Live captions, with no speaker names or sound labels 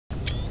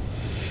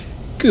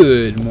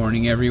Good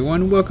morning,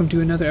 everyone. Welcome to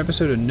another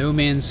episode of No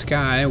Man's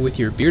Sky with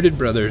your bearded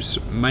brothers.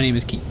 My name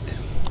is Keith.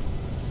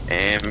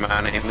 And my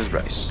name is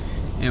Brice.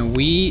 And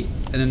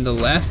in the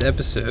last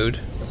episode,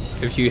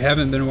 if you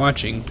haven't been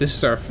watching,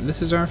 this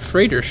is our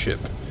freighter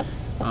ship.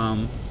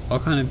 All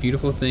kind of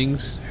beautiful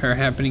things are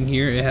happening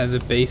here. It has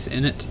a base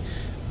in it.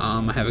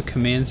 I have a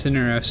command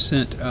center. I've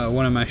sent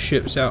one of my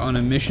ships out on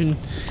a mission,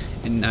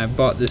 and I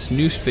bought this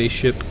new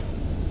spaceship.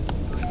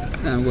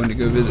 And I'm going to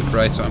go visit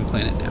Brice on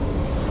planet now.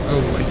 Oh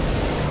boy.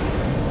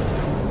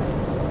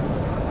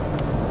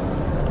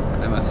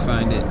 I must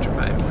find it,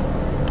 Jemima.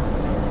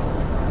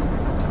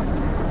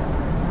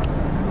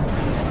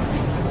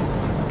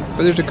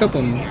 But there's a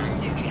couple.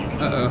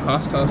 Uh-oh,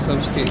 hostile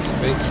subscape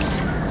space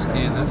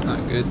scan. That's not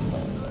good.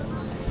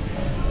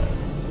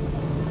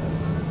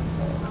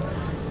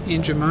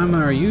 And Jemima,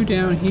 are you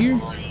down here?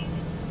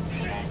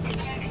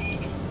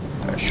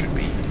 I should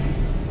be.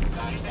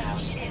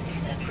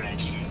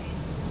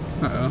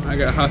 Uh-oh, I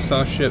got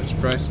hostile ships,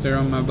 Brice. They're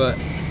on my butt.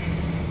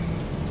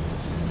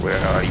 Where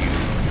are you?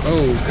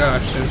 Oh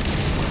gosh, there's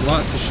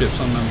lots of ships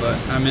on my butt.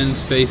 I'm in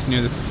space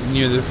near the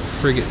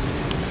frigate.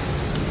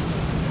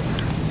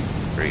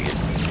 Frigate.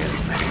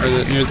 Or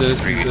near the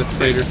freighter.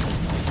 Frigate. A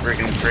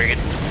friggin' frigate.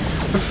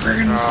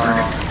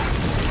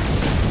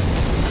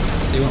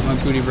 They want my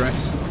booty,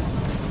 Brice.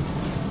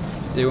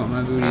 They want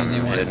my booty and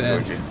they want it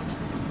bad.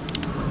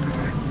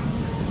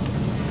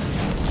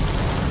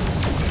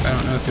 I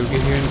don't know if you'll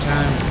get here in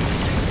time.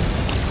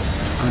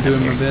 I'm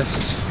doing my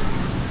best.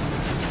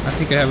 I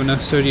think I have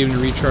enough sodium to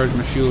recharge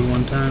my shield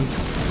one time.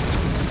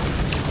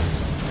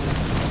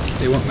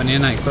 They want my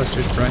nanite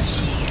clusters,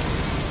 Brice.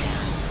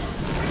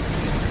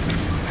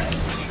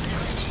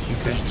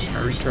 Okay, I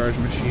recharge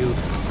my shield.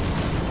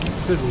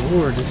 Good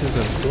lord, this is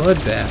a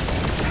bloodbath.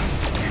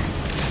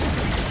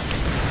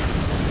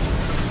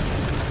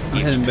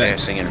 I'm heading back.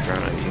 Passing in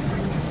front of you.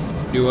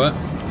 Do what?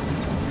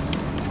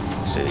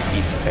 So they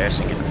keep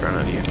passing in front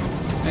of you.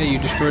 Hey, you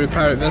destroyed a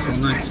pirate vessel.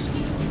 Nice.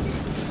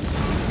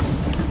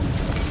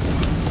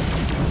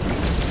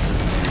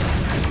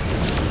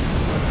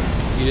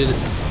 You did it.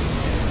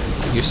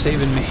 You're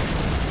saving me.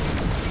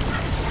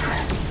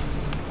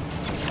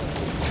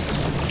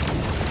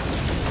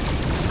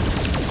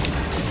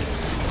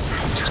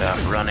 Stop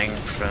running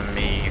from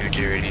me, you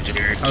dirty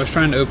dirt. I was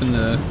trying to open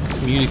the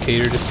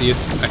communicator to see if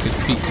I could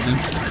speak to them.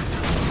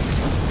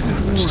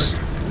 Good lord,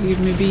 leave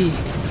me be.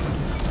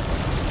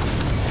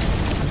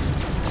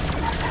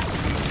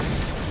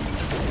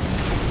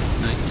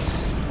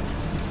 Nice.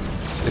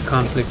 The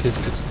conflict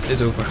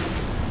is over.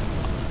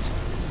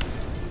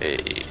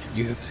 Hey.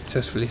 You have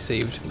successfully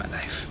saved my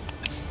life.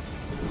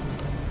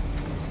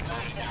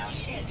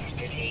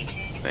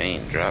 I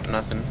ain't dropped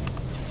nothing.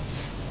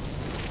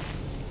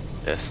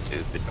 That's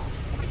stupid.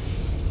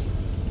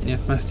 Yeah,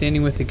 my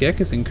standing with the Gek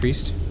has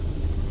increased.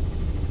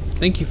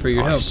 Thank you for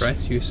your help,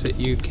 Brice.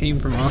 You came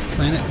from off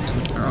planet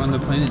or on the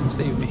planet and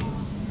saved me.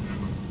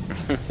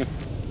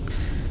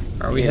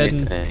 Are we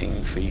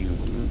Anything for you,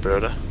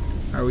 brother?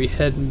 Are we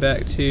heading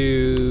back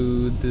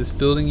to this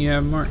building you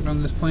have marked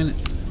on this planet?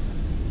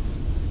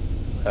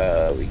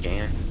 We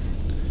can.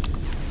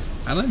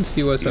 I'd like to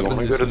see what's up in this. You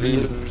want to go to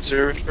the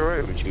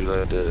observatory? Would you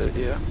like to?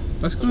 Yeah.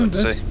 Let's go.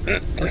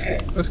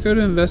 Let's go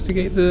to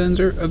investigate the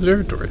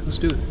observatory. Let's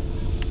do it.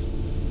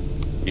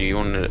 You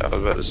want to? I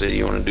was about to say,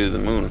 you want to do the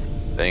moon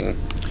thing?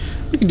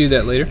 We can do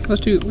that later.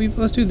 Let's do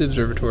the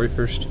observatory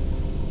first.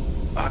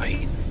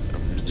 Alright,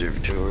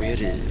 observatory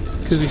it is.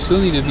 Because we still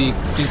need to be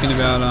thinking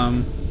about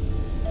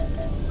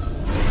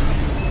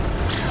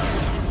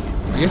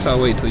I guess I'll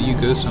wait till you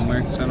go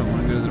somewhere because I don't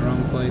want to go to the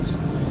wrong place.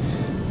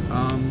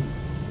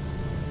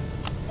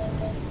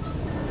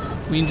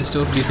 We need to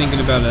still be thinking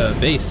about a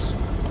base.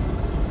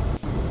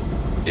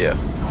 Yeah.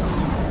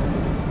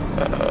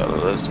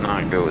 Let's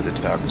not go with the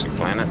toxic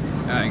planet.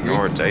 I agree.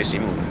 Nor its icy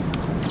moon.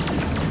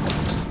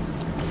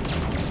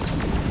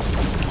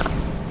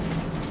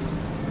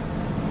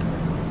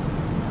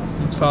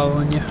 I'm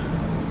following you.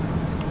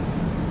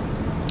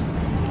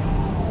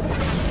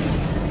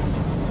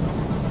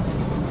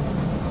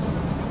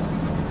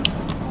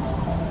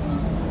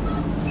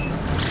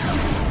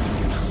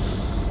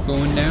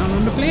 Going down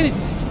on the planet.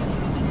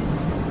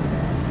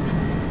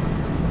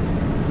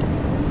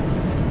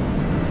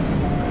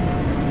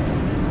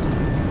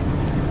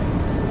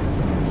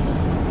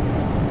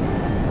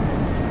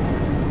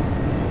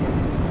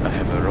 I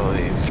have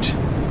arrived.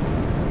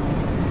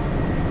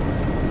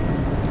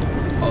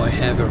 I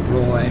have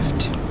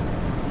arrived.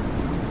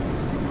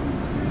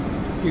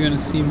 You're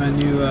gonna see my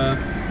new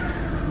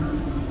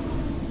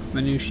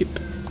ship.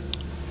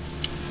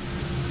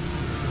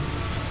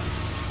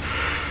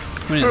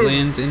 When it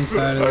lands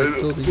inside of this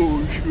building.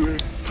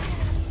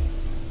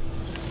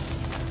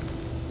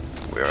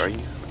 Where are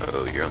you?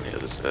 Oh, you're on the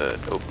other side.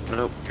 Oh,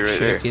 nope, you're right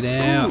there. Check it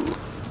out. Ooh,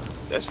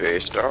 that's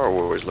very Star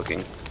Wars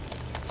looking.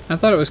 I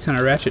thought it was kind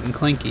of Ratchet and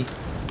Clanky.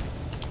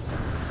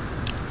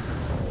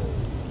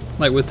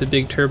 Like with the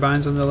big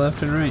turbines on the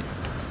left and right.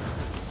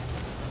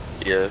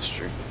 Yeah, that's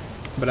true.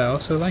 But I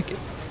also like it.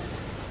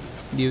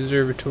 The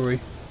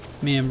observatory.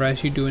 Man,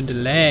 Brice, you doing the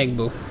lag,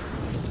 bro.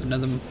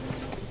 Another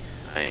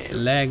I am.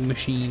 lag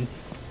machine.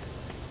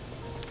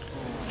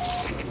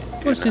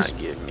 Do What's this? not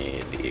give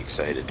me the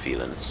excited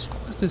feelings.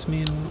 What's this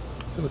man want?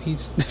 Oh,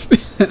 he's...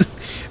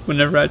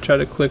 Whenever I try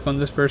to click on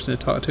this person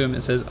to talk to him,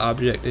 it says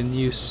object in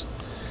use.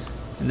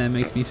 And that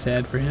makes me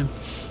sad for him.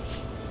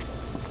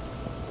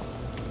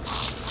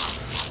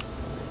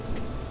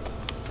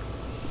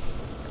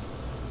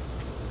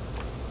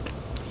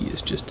 He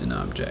is just an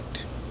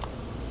object.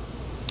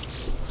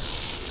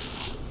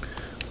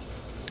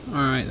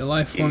 Alright, the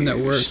life form that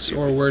works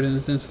or word in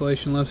its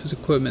installation loves its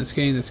equipment,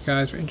 scanning the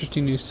skies for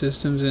interesting new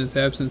systems. In its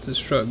absence, has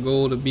struck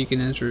gold. A beacon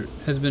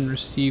has been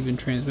received in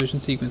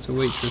transmission sequence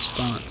awaits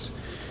response.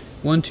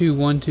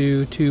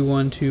 1212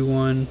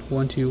 2121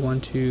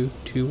 1212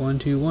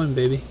 2121,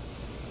 baby.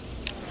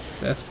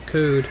 That's the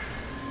code.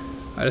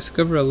 I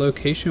discover a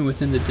location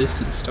within the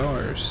distant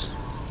stars.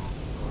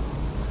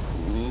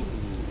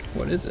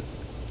 What is it?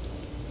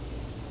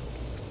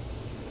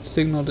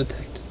 Signal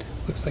detected.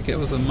 Looks like it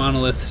was a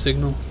monolith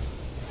signal.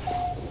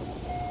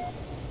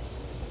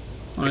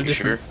 On a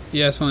different, sure?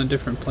 yeah, it's on a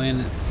different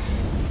planet.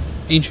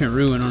 Ancient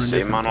ruin on a Say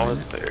different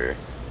monolith planet. or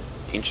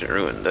ancient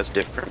ruin. That's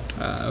different.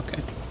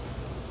 Okay.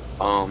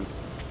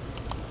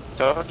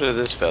 Talk to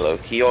this fellow.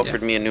 He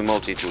offered me a new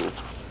multi-tool.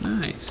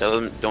 Nice.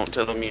 Don't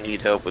tell him you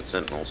need help with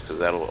sentinels, because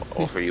that'll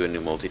offer you a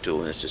new multi-tool,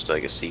 and it's just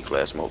like a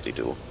C-class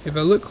multi-tool. If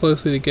I look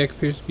closely, the gek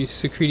appears to be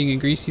secreting a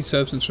greasy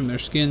substance from their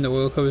skin. The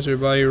oil covers their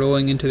body,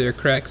 rolling into their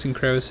cracks and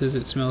crevices.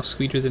 It smells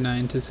sweeter than I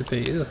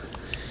anticipated. Ugh.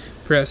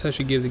 Perhaps I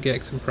should give the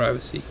gek some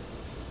privacy.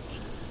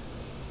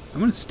 I'm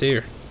gonna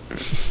stare.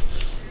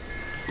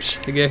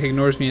 The gek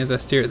ignores me as I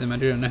stare at them. I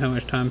do not know how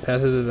much time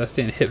passes as I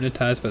stand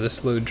hypnotized by the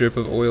slow drip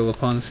of oil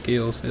upon the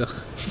scales.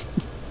 Ugh.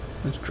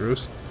 That's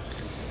gross.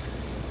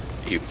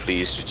 Are you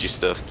pleased with your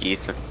stuff,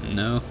 Keith?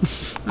 No.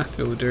 I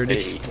feel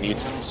dirty. Hey, you need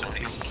some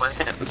sodium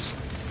plants.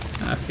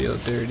 I feel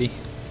dirty.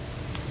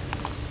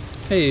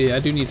 Hey, I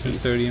do need some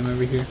sodium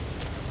over here.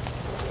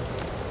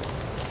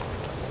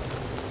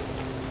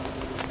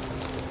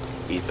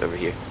 Keith, over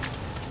here.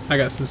 I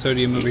got some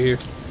sodium over here.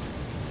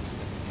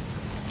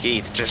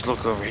 Keith, just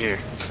look over here.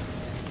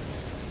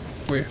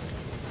 Where?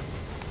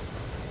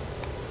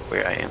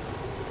 Where I am.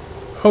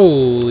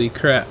 Holy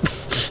crap.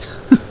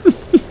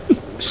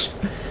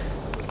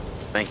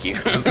 Thank you.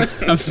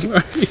 I'm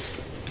sorry.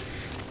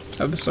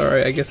 I'm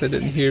sorry. I guess I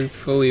didn't hear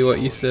fully what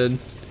you said.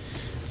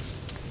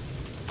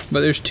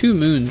 But there's 2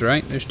 moons,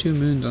 right? There's 2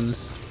 moons on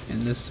this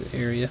in this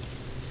area.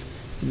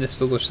 In this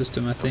solar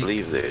system, I I think.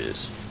 believe there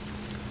is.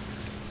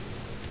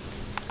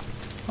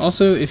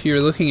 Also, if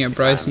you're looking at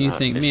Brice and you not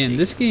think, man, mistaken.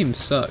 this game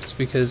sucks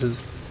because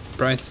of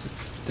Brice,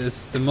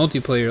 the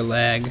multiplayer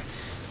lag,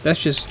 that's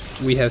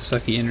just we have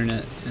sucky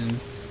internet, and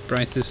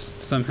Brice is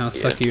somehow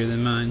Yeah. suckier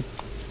than mine.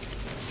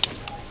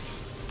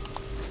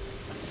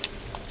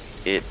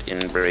 It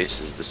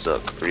embraces the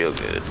suck real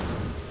good.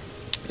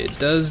 It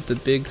does the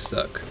big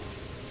suck.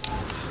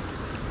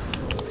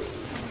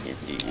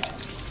 Indeed.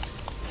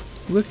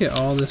 Look at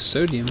all this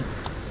sodium.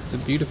 This is a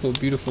beautiful,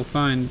 beautiful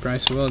find,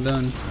 Brice. Well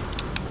done.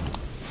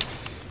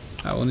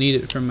 I will need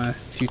it for my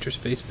future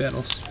space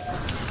battles.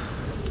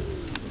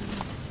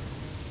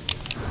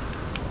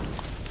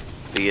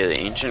 But yeah, the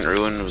ancient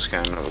ruin was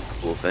kind of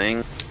a cool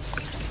thing.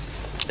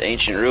 The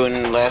ancient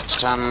ruin, last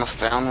time I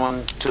found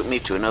one, took me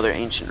to another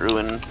ancient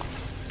ruin,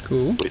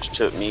 Cool. which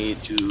took me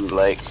to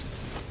like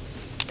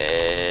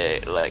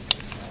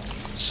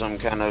some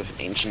kind of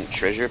ancient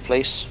treasure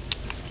place.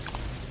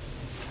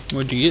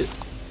 What'd you get?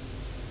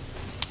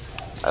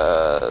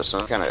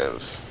 Some kind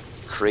of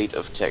crate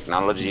of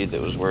technology that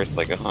was worth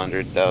like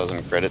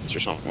 100,000 credits or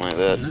something like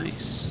that.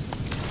 Nice.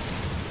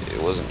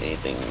 It wasn't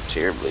anything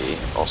terribly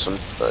awesome,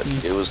 but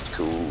it was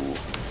cool.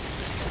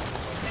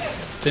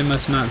 They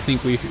must not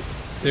think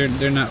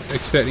they're not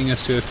expecting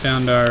us to have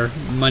found our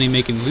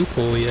money-making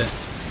loophole yet.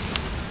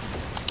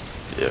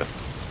 Yeah.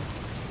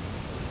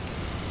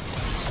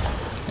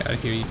 Get out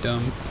of here, you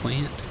dumb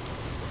plant.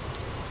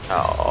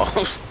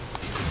 Oh.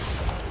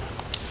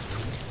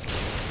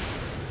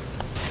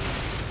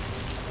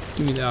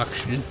 Give me the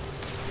oxygen.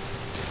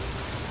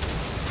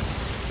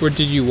 Where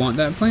did you want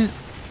that plant?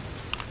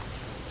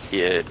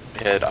 Yeah, it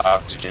had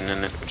oxygen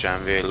in it, which I'm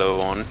very low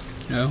on.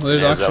 No,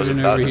 there's As I was oxygen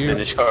about over to here.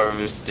 finish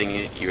harvesting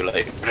it, you're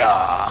like,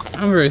 brah.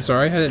 I'm very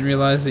sorry. I didn't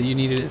realize that you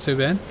needed it so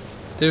bad.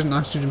 There's an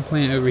oxygen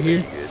plant over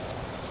here. Good.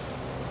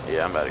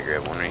 Yeah, I'm about to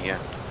grab one right here.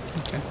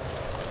 Okay.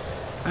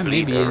 I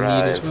may be Fleet in need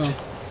as arrived. well.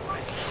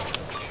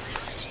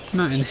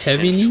 Not in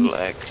heavy Potential need,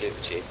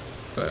 activity.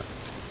 but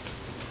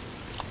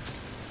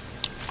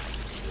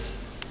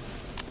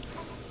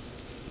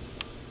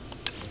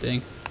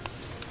dang.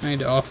 I need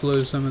to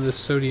offload some of this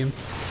sodium.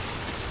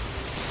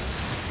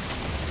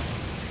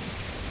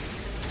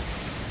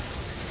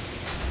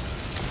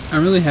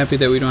 I'm really happy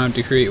that we don't have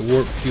to create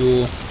warp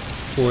fuel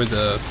for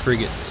the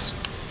frigates.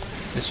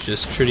 It's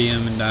just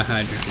tritium and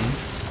dihydrogen.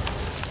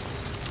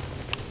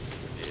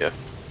 Yeah.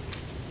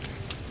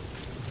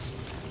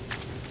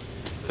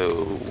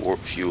 So warp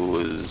fuel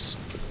is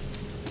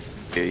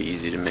very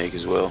easy to make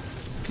as well.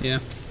 Yeah.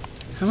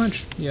 How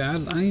much? Yeah,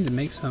 I need to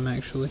make some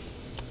actually.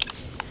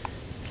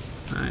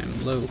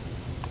 I'm low.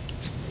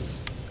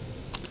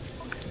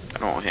 I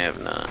don't have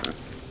none.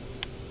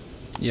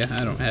 Yeah,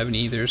 I don't have any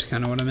either, is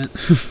kind of what I meant.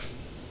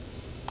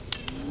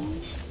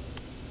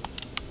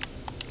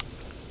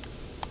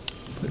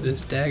 Put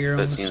this dagger on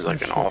the That seems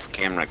like an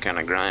off-camera kind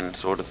of grind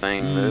sort of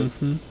thing, though.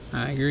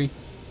 I agree.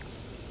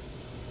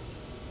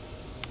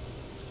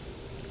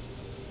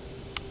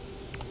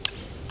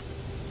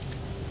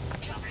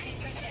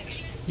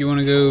 You want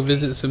to go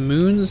visit some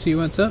moons, see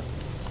what's up?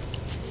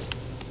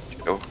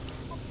 Sure.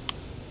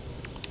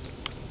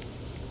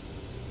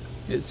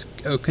 It's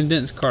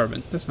condensed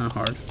carbon. That's not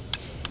hard.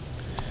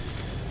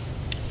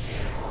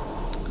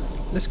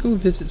 Let's go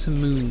visit some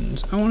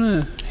moons. I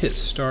want to hit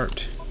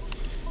start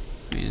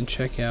and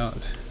check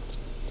out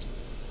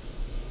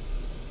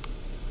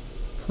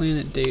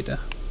planet data.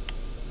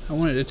 I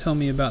want it to tell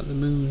me about the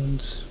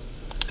moons.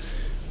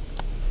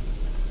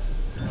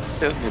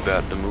 Tell me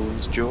about the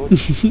moons,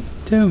 George.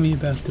 Tell me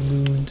about the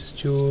moons,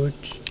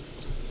 George.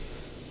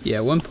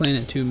 Yeah, 1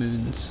 planet, 2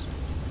 moons.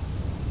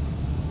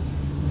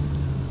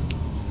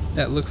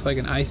 That looks like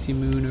an icy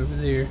moon over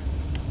there.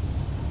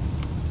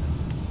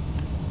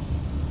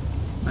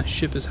 My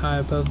ship is high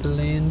above the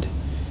land.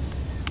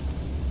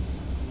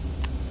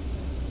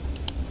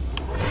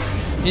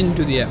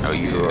 Into the Oh,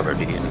 atmosphere. you're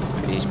already in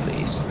space,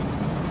 please.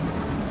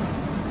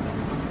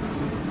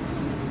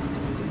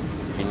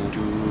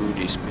 Into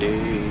the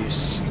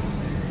space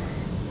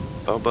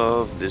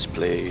above this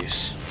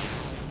place.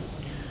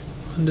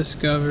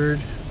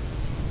 Undiscovered.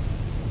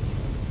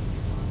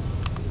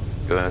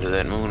 Go after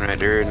that moon right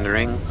there in the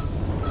ring.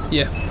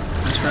 Yeah,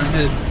 that's where I'm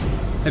headed.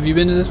 Have you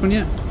been to this one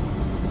yet?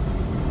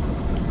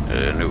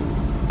 No,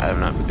 I have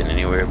not been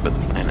anywhere but the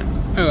planet.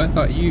 Oh, I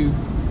thought you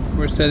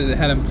said it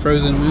had a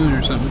frozen moon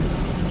or something.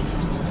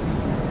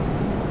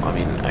 I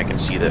mean, I can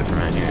see that from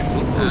out here.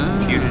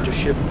 Ooh, fugitive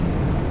ship.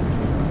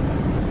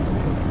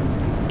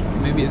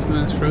 Maybe it's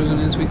not as frozen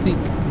as we think.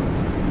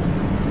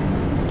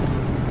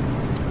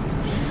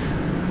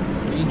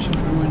 Ancient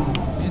ruin.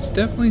 It's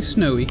definitely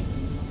snowy.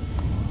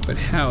 But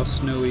how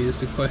snowy is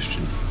the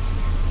question.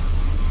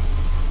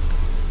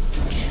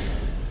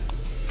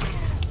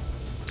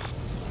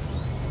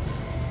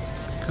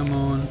 Come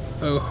on.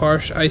 Oh,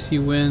 harsh, icy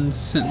winds.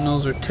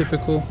 Sentinels are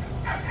typical.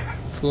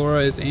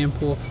 Flora is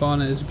ample.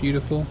 Fauna is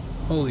beautiful.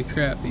 Holy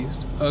crap,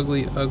 these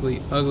ugly,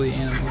 ugly, ugly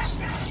animals.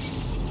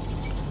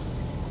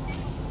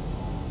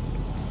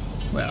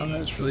 Wow,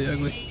 that's really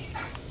ugly.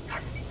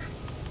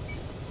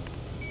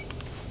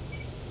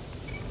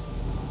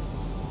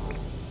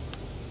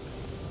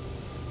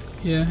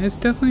 Yeah, it's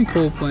definitely a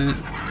cold planet.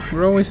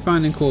 We're always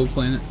finding cold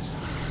planets.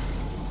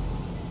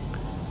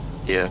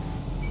 Yeah.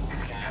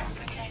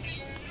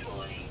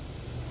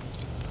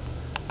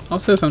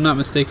 Also, if I'm not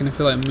mistaken, I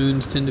feel like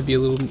moons tend to be a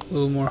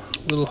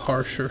little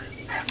harsher.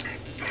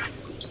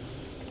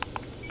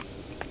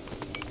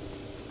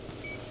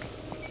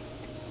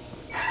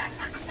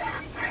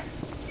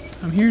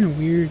 I'm hearing a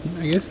weird,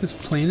 I guess it's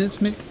planets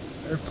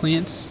or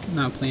plants,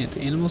 not plants,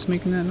 animals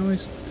making that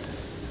noise.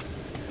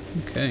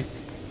 Okay.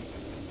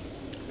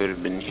 Could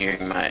have been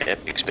hearing my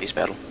epic space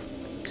battle.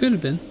 Could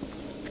have been.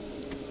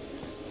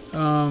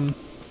 I'm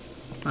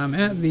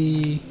at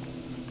the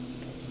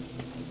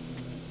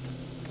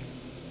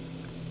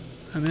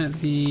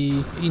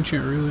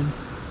ancient ruin.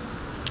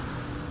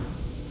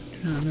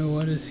 Do not know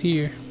what is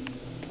here.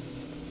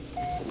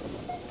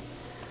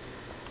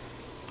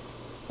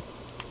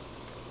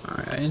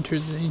 Alright, I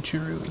entered the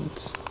ancient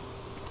ruins.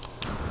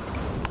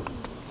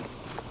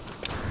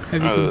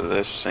 Oh, that's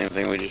the same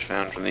thing we just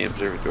found from the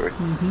observatory.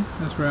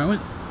 That's where I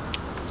went.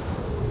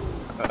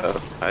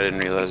 Uh-oh, I didn't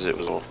realize it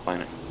was off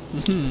planet.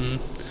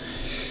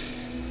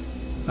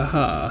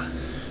 Aha.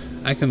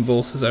 I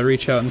convulse as I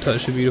reach out and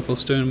touch the beautiful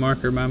stone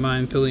marker, my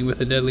mind filling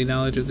with a deadly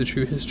knowledge of the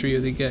true history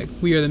of the Gek.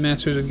 We are the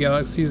masters of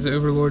galaxies, the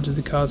overlords of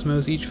the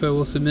cosmos. Each foe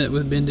will submit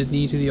with bended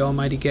knee to the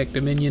almighty Gek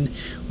dominion.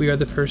 We are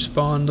the first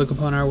spawn. Look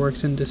upon our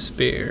works in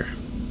despair.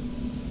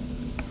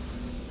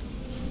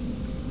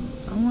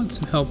 I want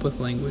some help with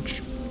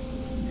language.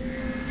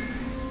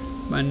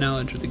 My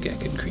knowledge of the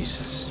Gek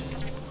increases.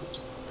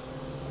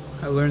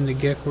 I learned the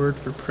Gek word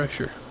for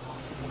pressure.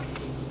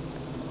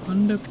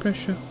 Under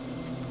pressure.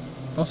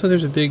 Also,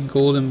 there's a big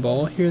golden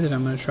ball here that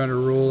I'm going to try to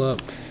roll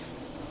up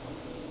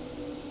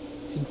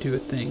into a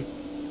thing.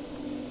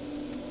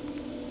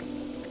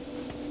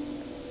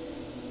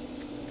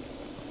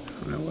 I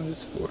don't know what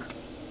it's for.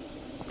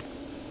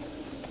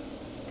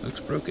 Looks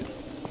broken.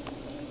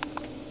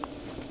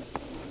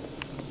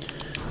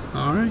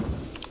 Alright.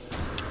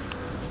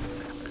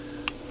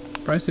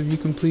 Brice, have you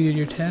completed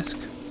your task?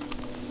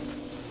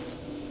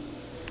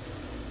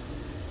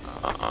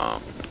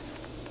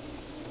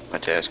 My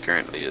task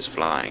currently is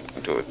flying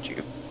towards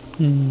you.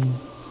 I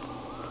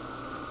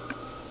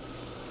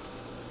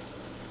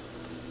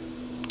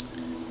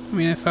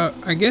mean,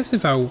 I guess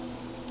if I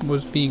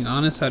was being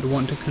honest, I'd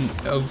want to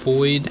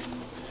avoid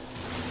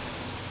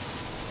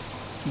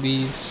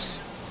these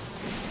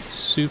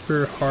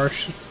super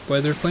harsh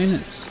weather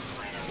planets.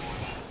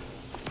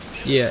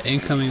 Yeah,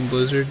 incoming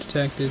blizzard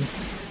detected.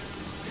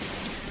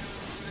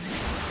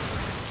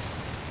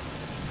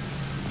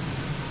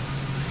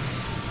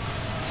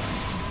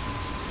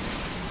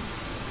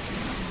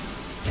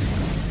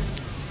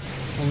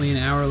 Only an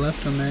hour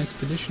left on my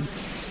expedition.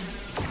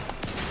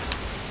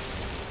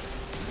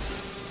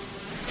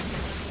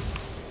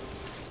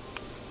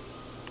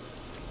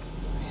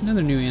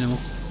 Another new animal.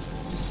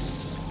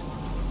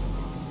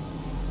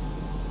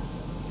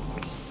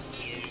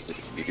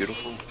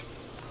 Beautiful.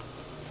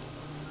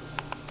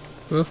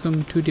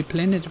 Welcome to the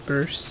planet,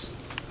 Brice.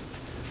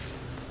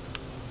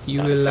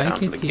 You will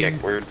like it the here.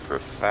 Gek word for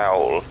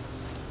foul.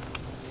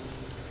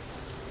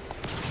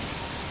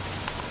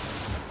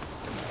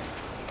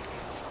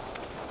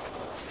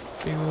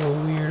 Big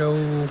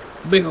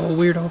old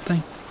weirdo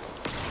thing.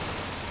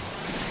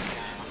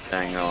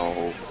 Dang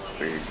old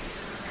weird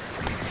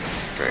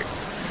trick.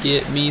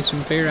 Get me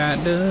some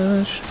ferrite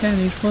dust. That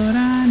is what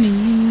I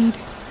need.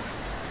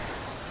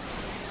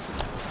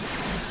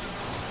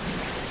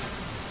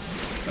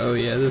 Oh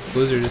yeah, this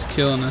blizzard is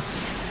killing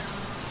us.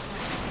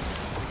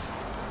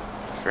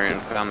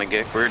 Friend found the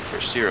Gek word for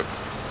syrup.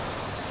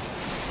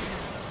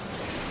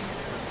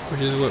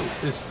 Which is what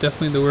is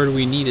definitely the word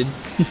we needed.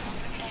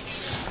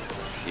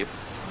 Yep.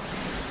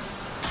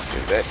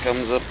 That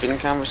comes up in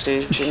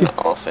conversation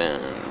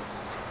often.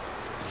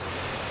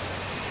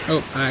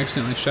 Oh, I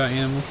accidentally shot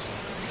animals.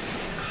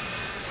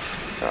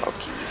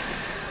 Okay.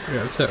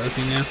 You're upset with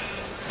me now.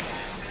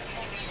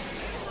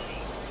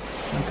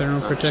 My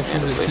thermal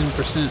protection's at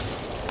 10%.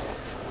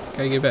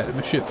 Gotta get back to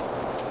my ship.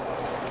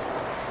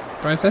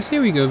 Brice, I say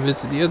we go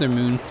visit the other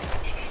moon.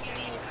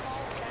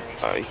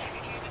 Aye.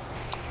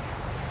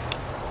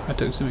 I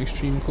took some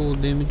extreme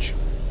cold damage.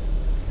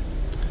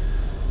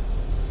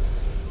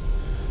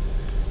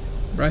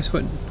 Brice,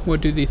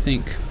 what do they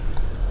think?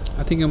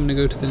 I think I'm gonna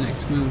go to the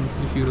next moon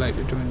if you'd like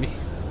to join me.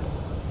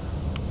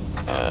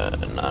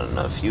 Not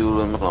enough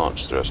fuel in the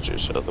launch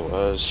thrusters,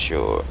 otherwise,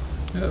 sure.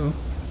 Uh-oh.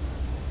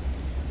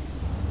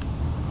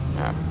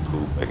 Ah,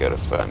 poop, I gotta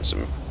find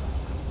some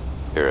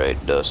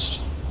ferrite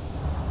dust.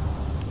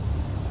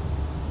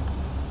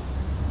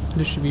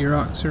 There should be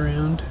rocks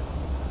around.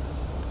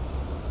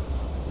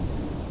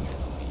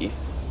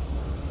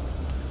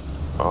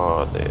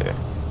 Oh, there.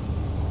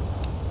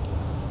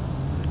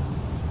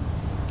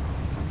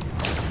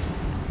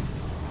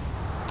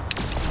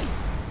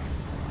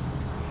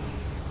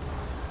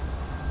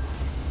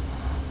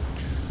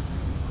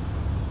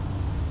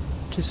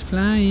 Just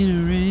flying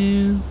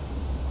around,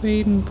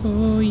 waiting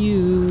for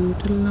you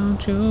to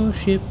launch your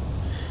ship.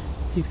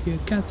 If you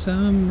got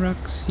some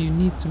rocks, you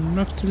need some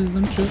rocks to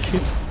launch your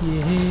ship.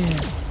 Yeah.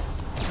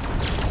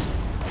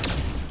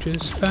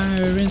 Just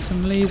firing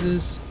some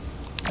lasers.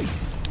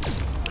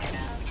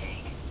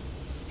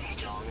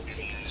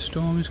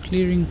 Storm is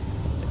clearing.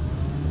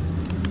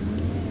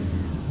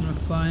 I'm gonna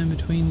fly in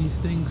between these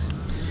things.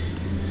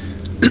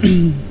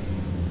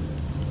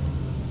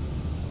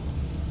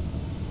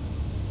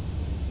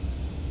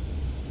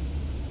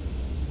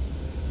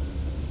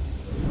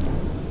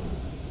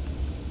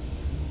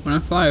 When I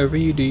fly over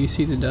you, do you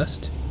see the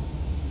dust?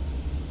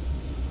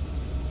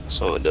 I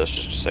saw the dust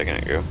just a second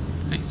ago.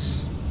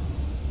 Nice.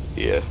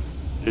 Yeah,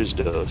 it is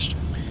dust.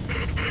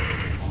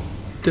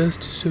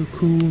 Dust is so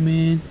cool,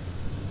 man.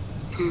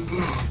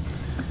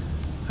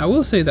 I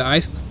will say the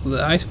ice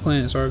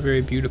planets are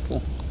very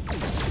beautiful.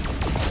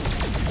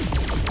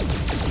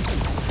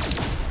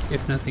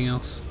 If nothing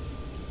else.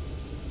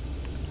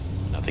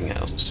 Nothing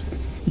else.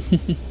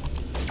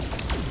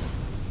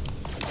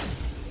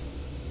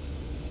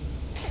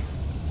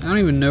 I don't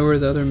even know where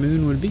the other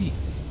moon would be.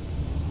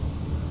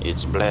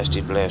 It's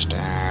blasted blast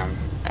time.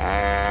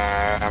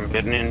 I'm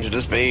heading into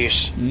the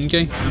space.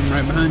 Okay, I'm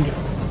right behind you.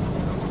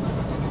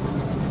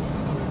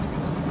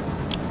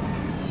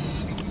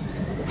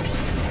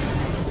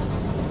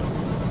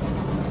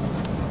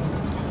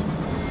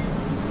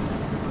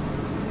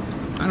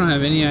 I don't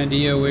have any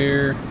idea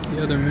where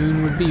the other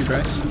moon would be,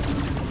 Brice.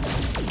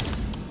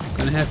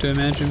 Gonna have to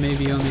imagine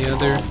maybe on the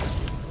other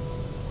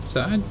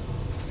side.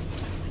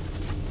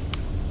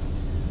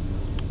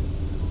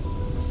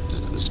 Is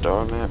it the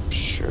star map?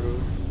 Sure.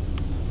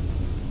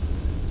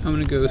 I'm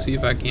gonna go see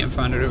if I can't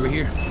find it over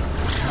here.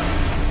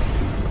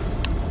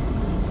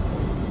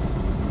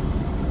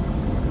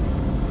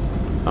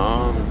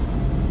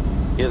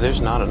 Yeah,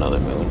 there's not another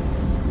moon.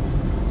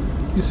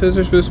 He says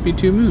there's supposed to be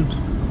two moons.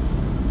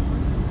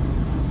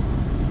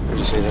 Where'd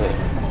you say that?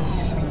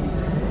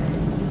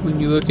 When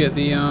you look at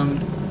the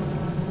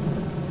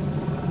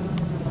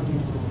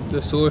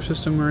solar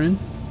system we're in.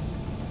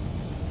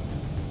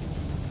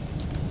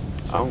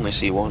 I only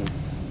see one.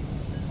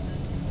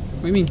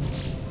 What do you mean?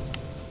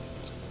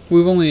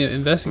 We've only I'm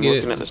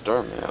investigated. looking at the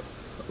star map.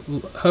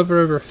 Hover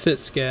over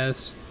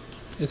Fitzgas.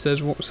 It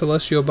says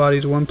celestial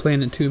bodies, one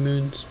planet, two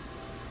moons.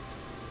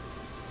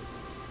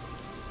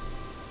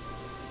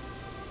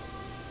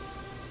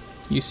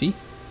 You see?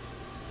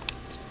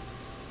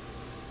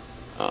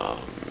 I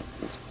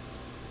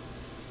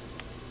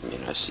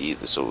mean, I see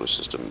the solar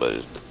system,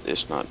 but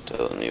it's not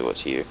telling me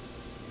what's here.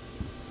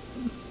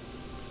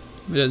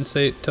 It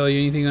doesn't tell you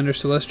anything under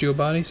celestial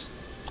bodies?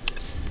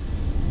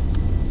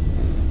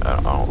 I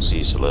don't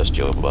see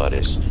celestial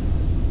bodies.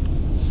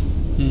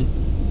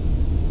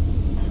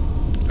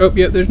 Oh,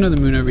 yep, there's another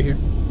moon over here.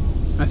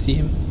 I see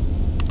him.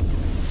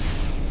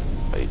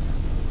 Wait.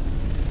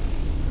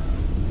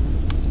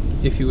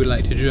 If you would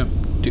like to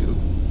jump to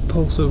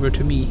pulse over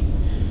to me,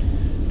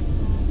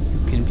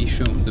 you can be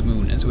shown the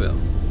moon as well.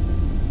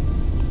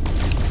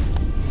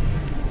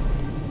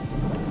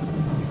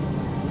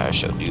 I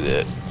shall do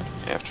that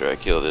after I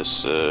kill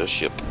this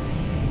ship.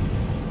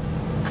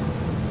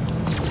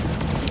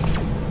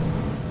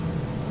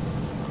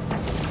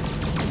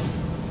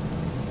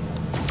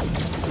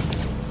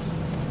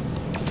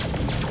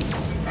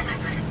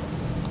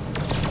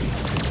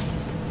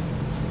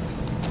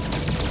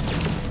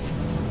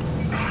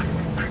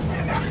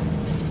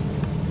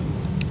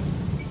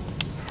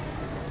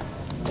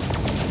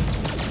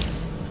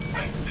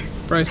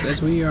 Brice,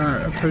 as we are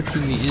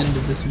approaching the end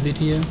of this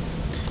video,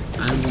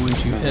 I'm going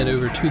to head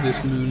over to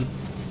this moon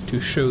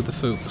to show the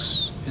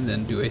folks and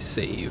then do a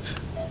save.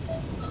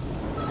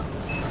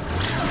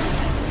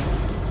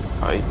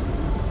 Alright.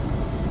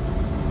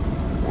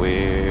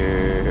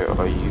 Where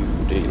are you?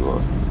 There you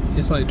are.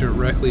 It's like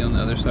directly on the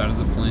other side of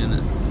the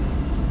planet.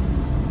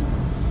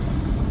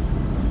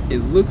 It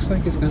looks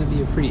like it's going to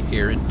be a pretty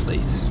arid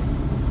place.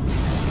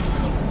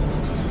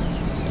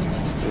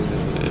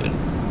 Good.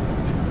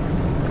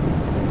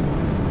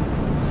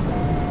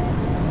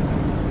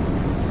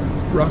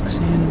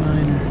 Roxanne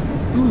Miner.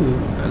 Ooh,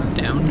 a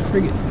downed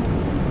frigate.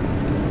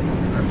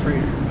 Or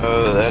freighter.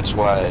 Oh, that's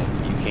why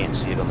you can't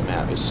see it on the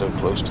map. It's so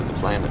close to the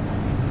planet.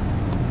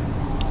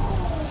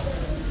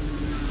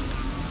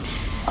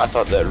 I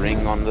thought that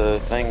ring on the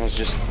thing was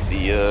just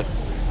the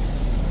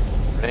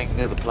ring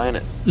of the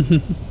planet.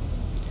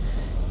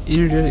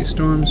 Energetic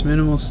storms,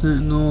 minimal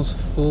sentinels,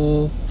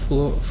 full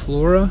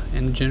flora,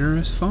 and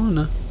generous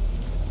fauna.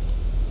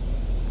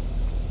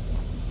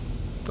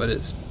 But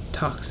it's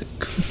toxic.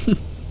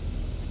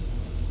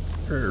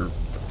 Or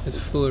it's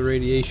full of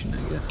radiation,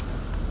 I guess.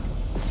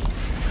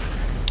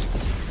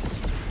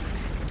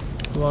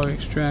 Log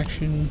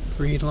extraction,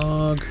 read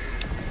log.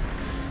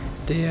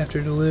 Day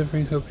after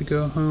delivering, hope to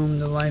go home.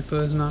 The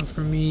LIFO is not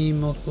for me.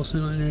 Multiple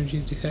sentinel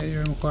energies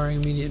detected,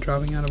 requiring immediate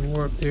dropping out of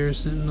warp. There's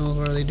sentinels.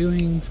 What are they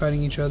doing?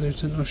 Fighting each other.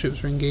 Sentinel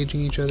ships are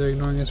engaging each other,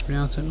 ignoring us for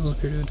now. Sentinels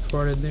appear to have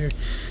departed. They're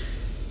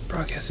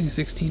broadcasting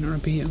 16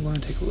 RP. I'm going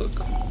to take a look.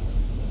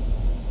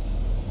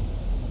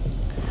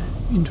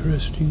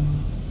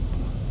 Interesting.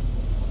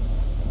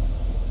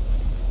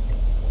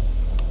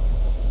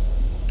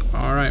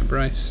 Alright,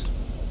 Brice.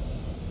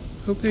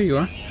 Oh, there you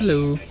are.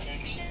 Hello.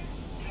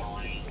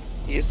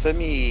 It's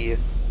me,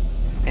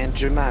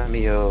 Andrew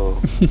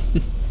Mamio.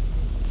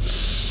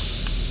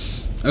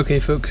 Okay,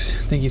 folks,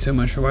 thank you so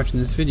much for watching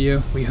this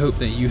video. We hope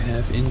that you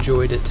have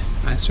enjoyed it.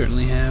 I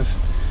certainly have.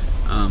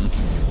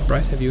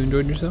 Brice, have you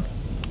enjoyed yourself?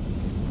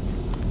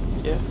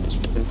 Yeah, it's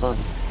been fun.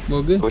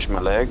 Well, good. I wish my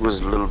lag was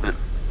a little bit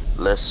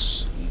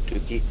less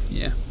dookie.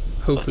 Yeah.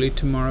 Hopefully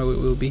tomorrow it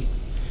will be.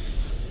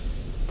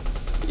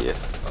 Yeah.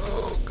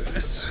 Oh,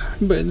 goodness.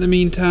 But in the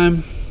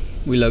meantime,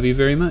 we love you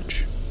very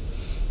much.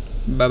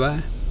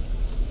 Bye-bye.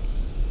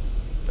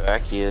 Bye,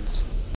 kids.